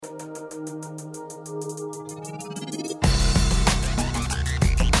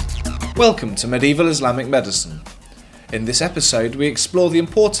Welcome to Medieval Islamic Medicine. In this episode, we explore the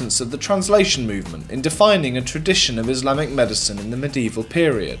importance of the translation movement in defining a tradition of Islamic medicine in the medieval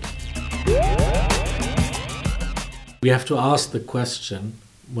period. We have to ask the question,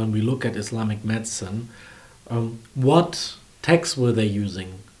 when we look at Islamic medicine, what texts were they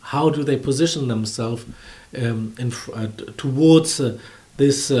using? How do they position themselves towards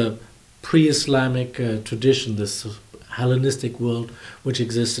this pre-Islamic tradition, this Hellenistic world which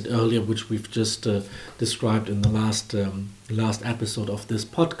existed earlier, which we've just described in the last episode of this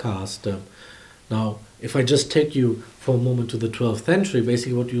podcast. Now, if I just take you for a moment to the 12th century,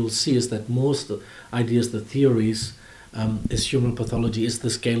 basically what you'll see is that most ideas, the theories, is human pathology, is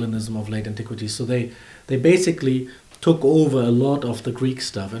this Galenism of late antiquity. So they basically took over a lot of the Greek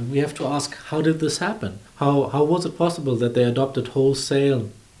stuff, and we have to ask, how did this happen? How was it possible that they adopted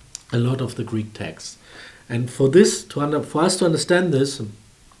wholesale a lot of the Greek texts? And for us to understand this,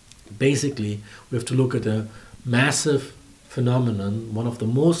 basically we have to look at a massive phenomenon, one of the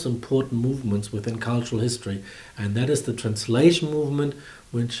most important movements within cultural history, and that is the translation movement,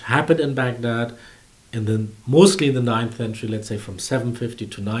 which happened in Baghdad mostly in the 9th century, let's say from 750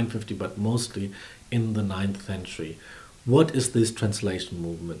 to 950, but mostly in the 9th century. What is this translation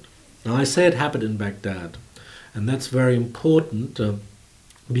movement? Now, I say it happened in Baghdad, and that's very important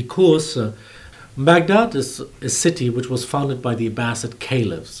because Baghdad is a city which was founded by the Abbasid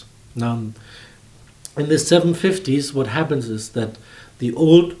caliphs. Now, in the 750s, what happens is that the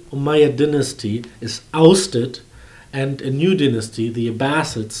old Umayyad dynasty is ousted, and a new dynasty, the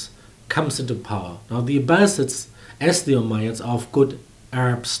Abbasids, comes into power. Now, the Abbasids, as the Umayyads, are of good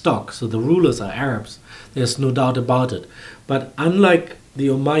Arab stock, so the rulers are Arabs. There's no doubt about it. But unlike the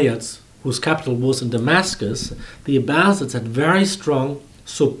Umayyads, whose capital was in Damascus, the Abbasids had very strong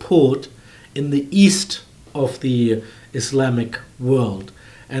support in the east of the Islamic world.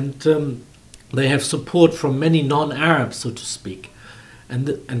 And they have support from many non-Arabs, so to speak,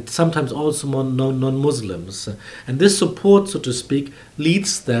 and sometimes also non-Muslims. And this support, so to speak,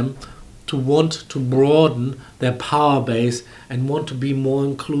 leads them to want to broaden their power base and want to be more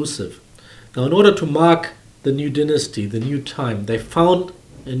inclusive. Now, in order to mark the new dynasty, the new time, they found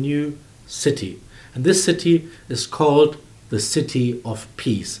a new city. And this city is called the City of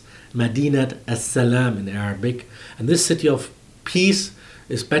Peace, Madinat as-Salam in Arabic. And this City of Peace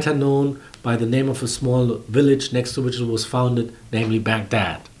is better known by the name of a small village next to which it was founded, namely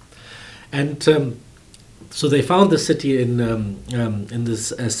Baghdad. And so they found the city in the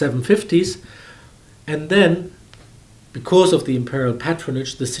 750s, and then, because of the imperial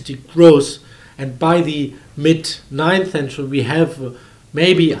patronage, the city grows, and by the mid-9th century we have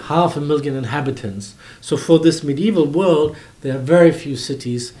maybe 500,000 inhabitants. So for this medieval world, there are very few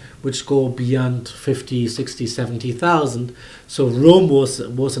cities which go beyond 50, 60, 70,000. So Rome was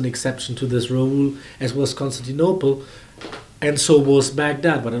an exception to this rule, as was Constantinople, and so was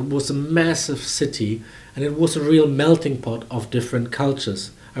Baghdad. But it was a massive city, and it was a real melting pot of different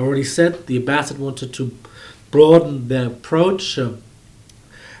cultures. I already said the Abbasid wanted to broaden their approach,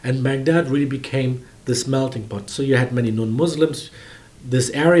 and Baghdad really became this melting pot. So you had many non-Muslims.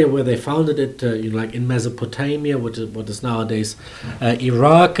 This area where they founded it, like in Mesopotamia, what is nowadays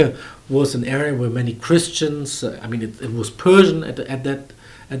Iraq, was an area where many Christians, it was Persian at that,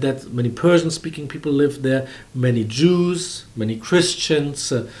 many Persian-speaking people lived there, many Jews, many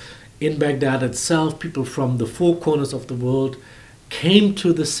Christians. In Baghdad itself, people from the four corners of the world came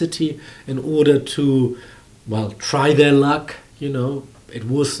to the city in order to, try their luck, It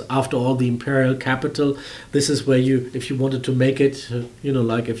was, after all, the imperial capital. This is where if you wanted to make it,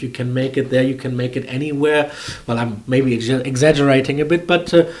 like if you can make it there, you can make it anywhere. Well, I'm maybe exaggerating a bit,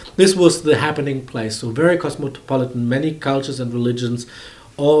 but this was the happening place. So very cosmopolitan, many cultures and religions,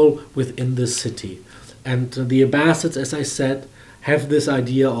 all within this city. And the Abbasids, as I said, have this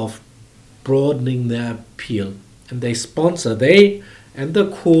idea of broadening their appeal. And they and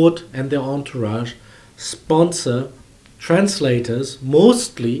the court and their entourage sponsor translators,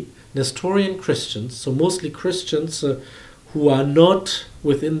 mostly Nestorian Christians, so mostly Christians who are not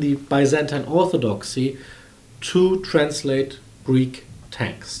within the Byzantine Orthodoxy, to translate Greek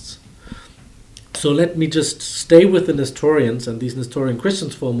texts. So let me just stay with the Nestorians and these Nestorian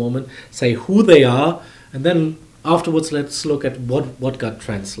Christians for a moment, say who they are, and then afterwards let's look at what got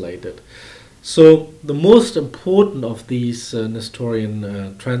translated. So the most important of these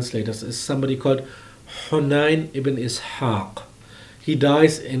Nestorian translators is somebody called Hunayn ibn Ishaq. He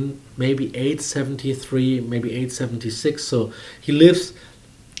dies in maybe 873, maybe 876. So he lives,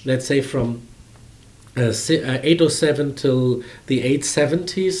 let's say, from 807 till the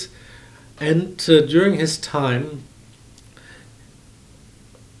 870s, and during his time,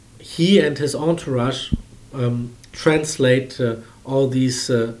 he and his entourage translate all these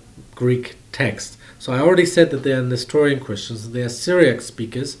Greek texts. So I already said that they are Nestorian Christians, they are Syriac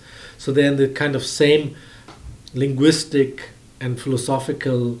speakers, so they're in the kind of same linguistic and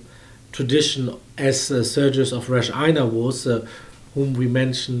philosophical tradition as Sergius of Resh-Aina was, whom we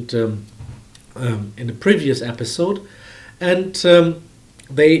mentioned in the previous episode. And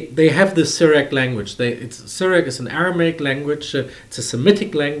they have the Syriac language. Syriac is an Aramaic language, it's a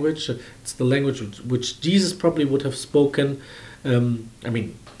Semitic language, it's the language which Jesus probably would have spoken,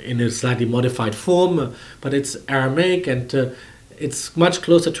 in a slightly modified form, but it's Aramaic, and it's much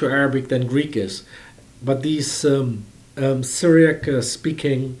closer to Arabic than Greek is. But these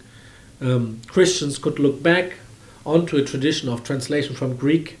Syriac-speaking Christians could look back onto a tradition of translation from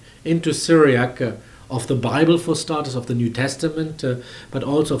Greek into Syriac of the Bible, for starters, of the New Testament, but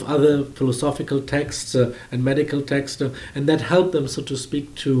also of other philosophical texts and medical texts, and that helped them, so to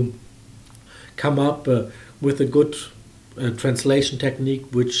speak, to come up with a good translation technique,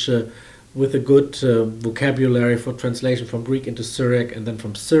 which with a good vocabulary for translation from Greek into Syriac, and then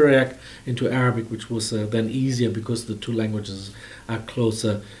from Syriac into Arabic, which was then easier because the two languages are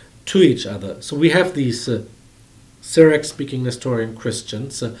closer to each other. So we have these Syriac-speaking Nestorian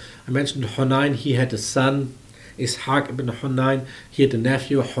Christians. I mentioned Hunayn. He had a son, Ishaq ibn Hunayn. He had a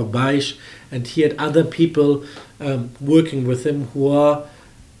nephew, Hubaish, and he had other people working with him who are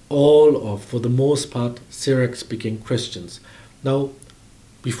all, or for the most part, Syriac-speaking Christians. Now,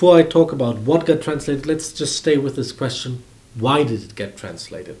 before I talk about what got translated, let's just stay with this question: why did it get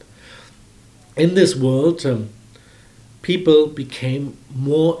translated? In this world, people became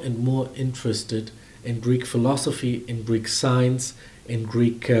more and more interested in Greek philosophy, in Greek science, in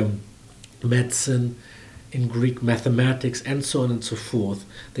Greek medicine, in Greek mathematics, and so on and so forth.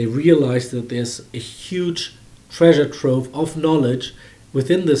 They realized that there's a huge treasure trove of knowledge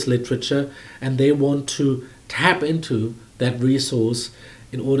within this literature, and they want to tap into that resource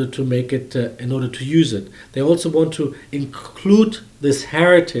in order to make it, in order to use it. They also want to include this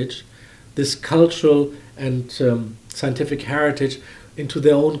heritage, this cultural and scientific heritage, into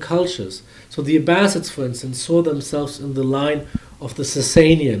their own cultures. So the Abbasids, for instance, saw themselves in the line of the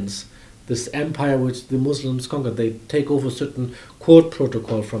Sasanians, this empire which the Muslims conquered. They take over certain court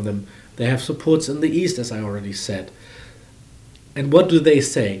protocol from them. They have supports in the East, as I already said. And what do they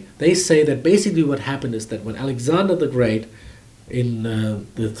say? They say that basically what happened is that when Alexander the Great, in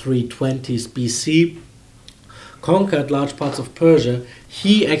the 320s BC, conquered large parts of Persia,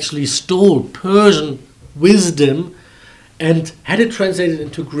 he actually stole Persian wisdom and had it translated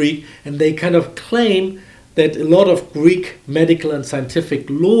into Greek, and they kind of claim that a lot of Greek medical and scientific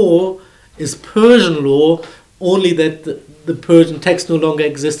law is Persian law, only that the Persian text no longer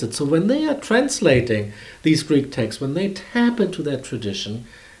existed. So when they are translating these Greek texts, when they tap into that tradition,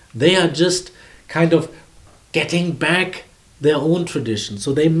 they are just kind of getting back their own tradition.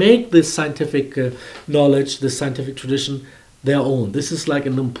 So they make this scientific knowledge, this scientific tradition, their own. This is like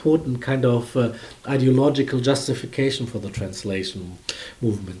an important kind of ideological justification for the translation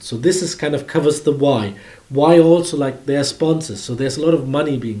movement. So this is kind of covers the why. Why also like their sponsors. So there's a lot of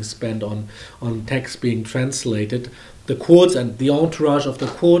money being spent on texts being translated. The courts and the entourage of the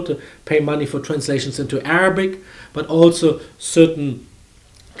court pay money for translations into Arabic, but also certain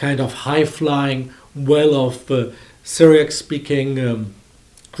kind of high-flying, well-off Syriac-speaking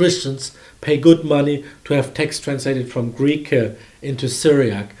Christians pay good money to have text translated from Greek into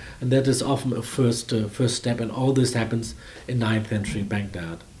Syriac, and that is often a first step, and all this happens in 9th century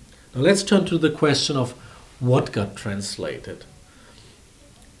Baghdad. Now let's turn to the question of what got translated.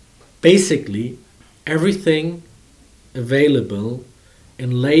 Basically, everything available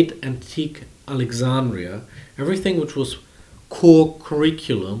in late antique Alexandria, everything which was core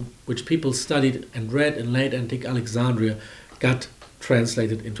curriculum, which people studied and read in late antique Alexandria, got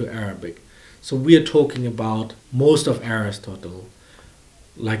translated into Arabic. So we are talking about most of Aristotle,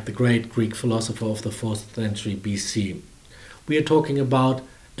 like the great Greek philosopher of the 4th century BC. We are talking about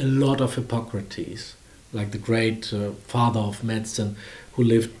a lot of Hippocrates, like the great father of medicine who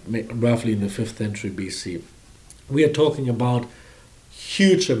lived roughly in the 5th century BC. We are talking about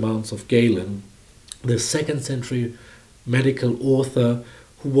huge amounts of Galen, the 2nd century medical author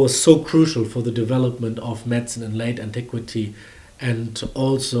who was so crucial for the development of medicine in late antiquity, and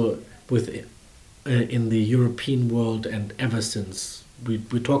also in the European world and ever since.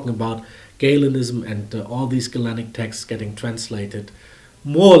 We're talking about Galenism and all these Galenic texts getting translated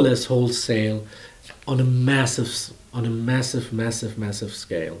more or less wholesale on a massive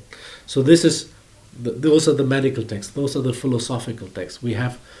scale. So this is those are the medical texts, those are the philosophical texts. We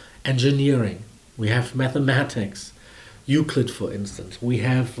have engineering, we have mathematics, Euclid, for instance. We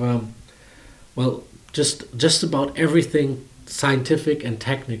have, just about everything scientific and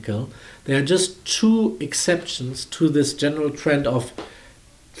technical. There are just two exceptions to this general trend of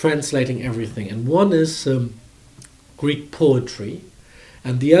translating everything. And one is Greek poetry,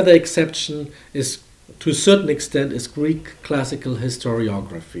 and the other exception is, to a certain extent, is Greek classical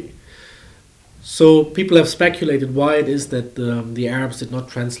historiography. So people have speculated why it is that the Arabs did not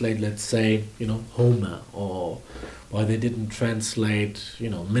translate, let's say, Homer, or why they didn't translate,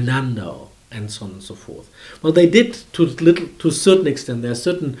 Menander, and so on and so forth. Well, they did to a certain extent. There are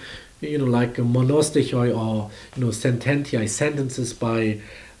certain, like monostichoi or sententiae, sentences by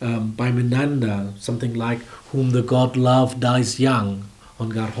Menander, something like "Whom the god love dies young,"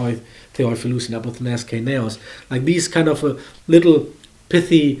 on garhoi theophilos in apothenes keneos. Like these kind of little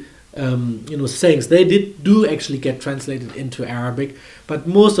pithy sayings, they do actually get translated into Arabic, but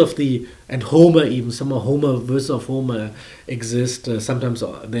most of and Homer, even some of Homer, verses of Homer exist. Sometimes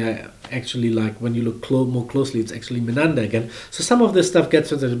they are actually, like, when you look more closely, it's actually Menander again. So some of this stuff gets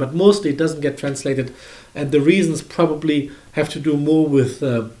translated, but mostly it doesn't get translated, and the reasons probably have to do more with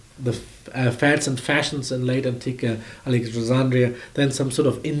the fads and fashions in late antique Alexandria than some sort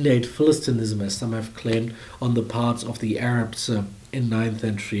of innate Philistinism, as some have claimed, on the parts of the Arabs in 9th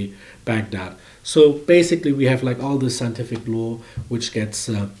century Baghdad. So basically we have like all this scientific law which gets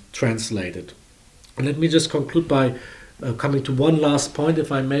translated. And let me just conclude by coming to one last point, if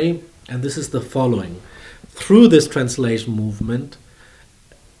I may, and this is the following. Through this translation movement,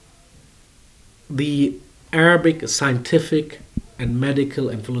 the Arabic scientific and medical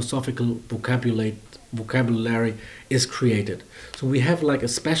and philosophical vocabulary is created. So we have like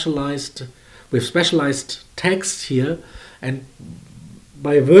specialized texts here, and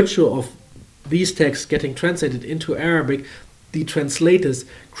by virtue of these texts getting translated into Arabic, the translators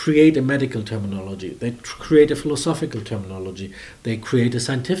create a medical terminology, they create a philosophical terminology, they create a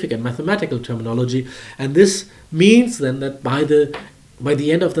scientific and mathematical terminology, and this means then that by the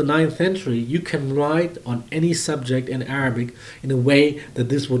end of the 9th century, you can write on any subject in Arabic in a way that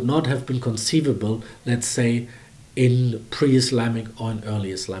this would not have been conceivable, let's say, in pre-Islamic or in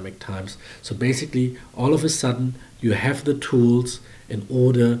early Islamic times. So basically, all of a sudden, you have the tools in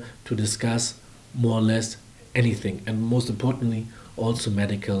order to discuss more or less anything, and most importantly, also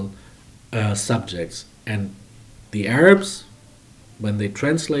medical subjects. And the Arabs, when they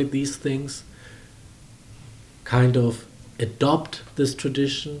translate these things, kind of adopt this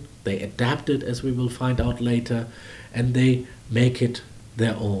tradition, they adapt it, as we will find out later, and they make it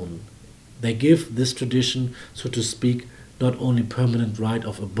their own. They give this tradition, so to speak, not only permanent right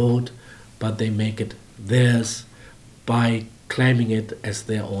of abode, but they make it theirs by claiming it as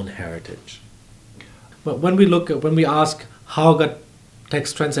their own heritage. But when we ask how got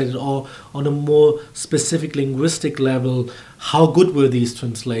text translated, or on a more specific linguistic level, how good were these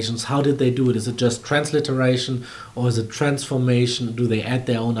translations? How did they do it? Is it just transliteration, or is it transformation? Do they add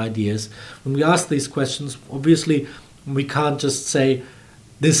their own ideas? When we ask these questions, obviously we can't just say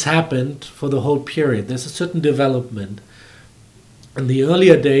this happened for the whole period. There's a certain development. In the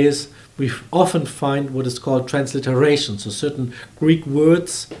earlier days, we often find what is called transliteration. So certain Greek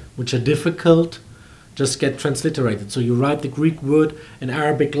words which are difficult just get transliterated. So you write the Greek word in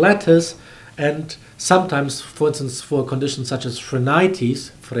Arabic letters, and sometimes, for instance, for conditions such as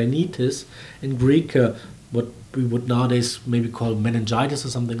phrenitis in Greek, what we would nowadays maybe call meningitis or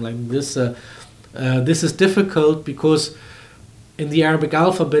something like this, this is difficult because in the Arabic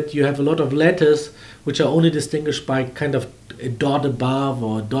alphabet you have a lot of letters which are only distinguished by kind of a dot above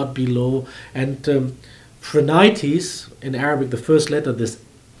or a dot below, and phrenitis in Arabic, the first letter, this,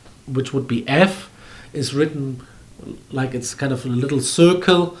 which would be F, is written like it's kind of a little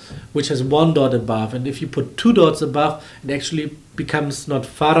circle which has one dot above, and if you put two dots above, it actually becomes not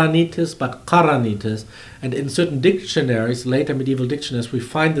pharanitis but qaranitis. And in certain dictionaries, later medieval dictionaries, we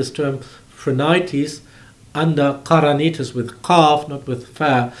find this term phrenitis under qaranitis with qaf, not with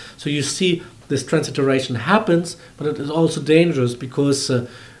fa. So you see this transliteration happens, but it is also dangerous because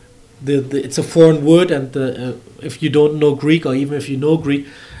it's a foreign word, and if you don't know Greek, or even if you know Greek,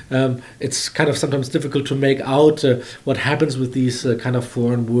 it's kind of sometimes difficult to make out what happens with these kind of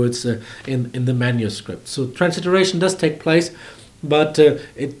foreign words in the manuscript. So transliteration does take place, but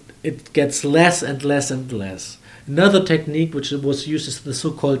it gets less and less and less. Another technique which was used is the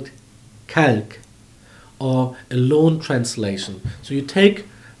so-called calque, or a loan translation. So you take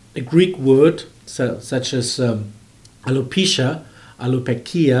a Greek word such as alopecia,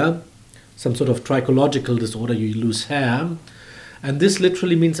 some sort of trichological disorder, you lose hair, And this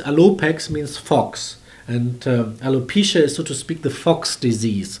literally means alopex means fox. And alopecia is, so to speak, the fox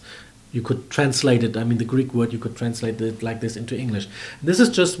disease. You could translate it, I mean the Greek word, you could translate it like this into English. This is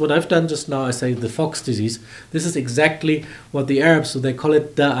just what I've done just now. I say the fox disease. This is exactly what the Arabs, so they call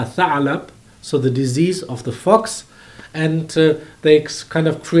it da'athalab, so the disease of the fox. And they kind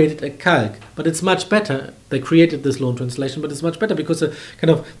of created a calque. But it's much better. They created this loan translation, but it's much better because kind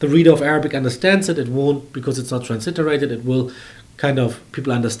of the reader of Arabic understands it. It won't, because it's not transliterated, it will kind of,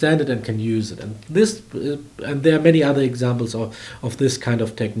 people understand it and can use it. And this, and there are many other examples of this kind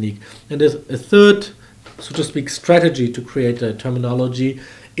of technique. And a third, so to speak, strategy to create a terminology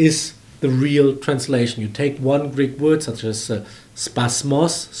is the real translation. You take one Greek word such as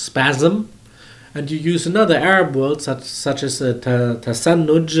spasmos, spasm, and you use another Arab word such as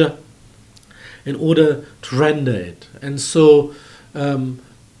tasannuj in order to render it. And so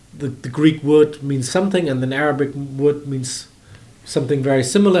the Greek word means something, and the Arabic word means something very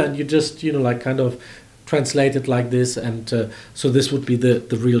similar, and you just, like kind of translate it like this, and so this would be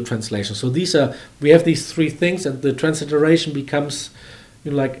the real translation. So we have these three things, and the transliteration becomes,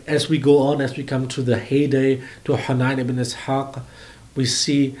 like as we go on, as we come to the heyday, to Hunayn ibn Ishaq, we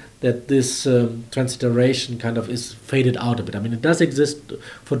see that this transliteration kind of is faded out a bit. I mean, it does exist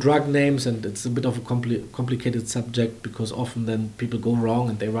for drug names, and it's a bit of a complicated subject, because often then people go wrong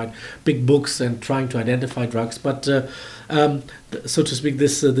and they write big books and trying to identify drugs. But so to speak,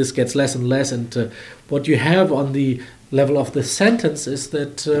 this gets less and less. And what you have on the level of the sentence is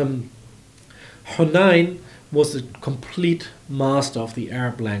that Hunayn was a complete master of the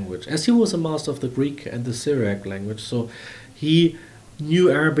Arab language, as he was a master of the Greek and the Syriac language. So he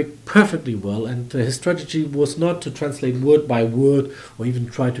knew Arabic perfectly well, and his strategy was not to translate word by word or even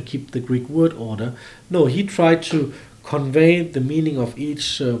try to keep the Greek word order. No, he tried to convey the meaning of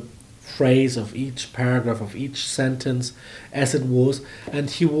each phrase, of each paragraph, of each sentence as it was. And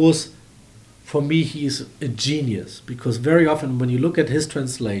he was, for me, he is a genius, because very often when you look at his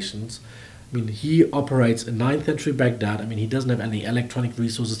translations, I mean, he operates in 9th century Baghdad. I mean, he doesn't have any electronic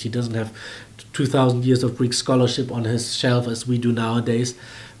resources. He doesn't have 2,000 years of Greek scholarship on his shelf as we do nowadays.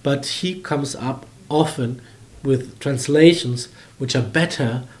 But he comes up often with translations which are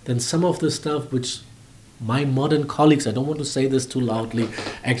better than some of the stuff which my modern colleagues, I don't want to say this too loudly,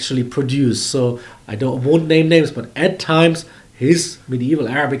 actually produce. So I won't name names, but at times his medieval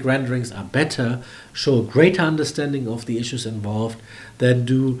Arabic renderings are better, show a greater understanding of the issues involved than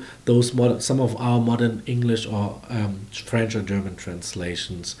do those some of our modern English or French or German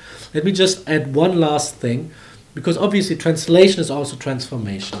translations. Let me just add one last thing, because obviously translation is also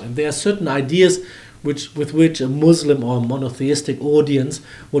transformation, and there are certain ideas with which a Muslim or monotheistic audience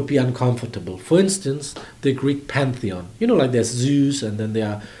would be uncomfortable. For instance, the Greek pantheon. Like there's Zeus, and then there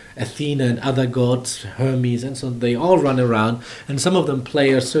are Athena and other gods, Hermes, and so on. They all run around, and some of them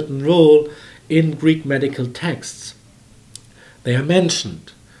play a certain role in Greek medical texts. They are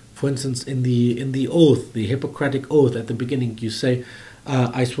mentioned. For instance, in the oath, the Hippocratic oath, at the beginning you say,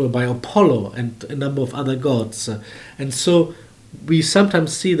 I swear by Apollo and a number of other gods. And so we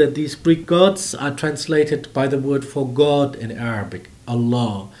sometimes see that these Greek gods are translated by the word for God in Arabic,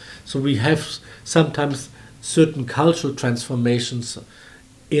 Allah. So we have sometimes certain cultural transformations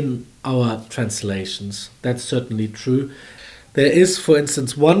in our translations. That's certainly true. There is, for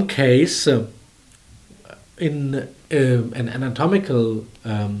instance, one case in an anatomical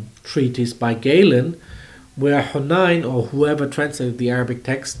treatise by Galen, where Hunayn, or whoever translated the Arabic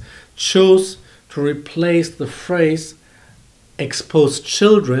text, chose to replace the phrase exposed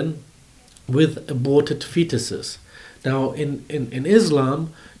children with aborted fetuses. Now, in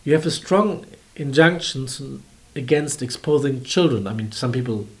Islam, you have a strong injunctions against exposing children. I mean, some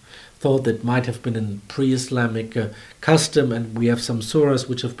people thought that might have been a pre-Islamic custom, and we have some surahs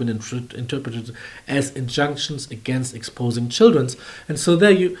which have been interpreted as injunctions against exposing children. And so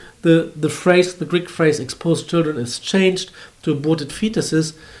there the Greek phrase exposed children is changed to aborted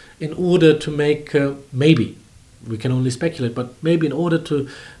fetuses in order to make, maybe, we can only speculate, but maybe in order to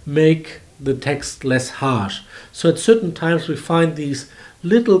make the text less harsh. So at certain times we find these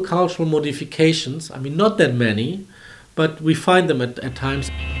little cultural modifications, I mean not that many, but we find them at times.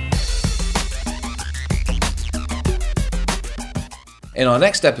 In our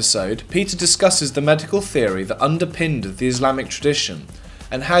next episode, Peter discusses the medical theory that underpinned the Islamic tradition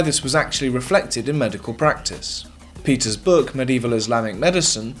and how this was actually reflected in medical practice. Peter's book, Medieval Islamic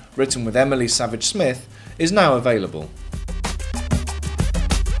Medicine, written with Emily Savage Smith, is now available.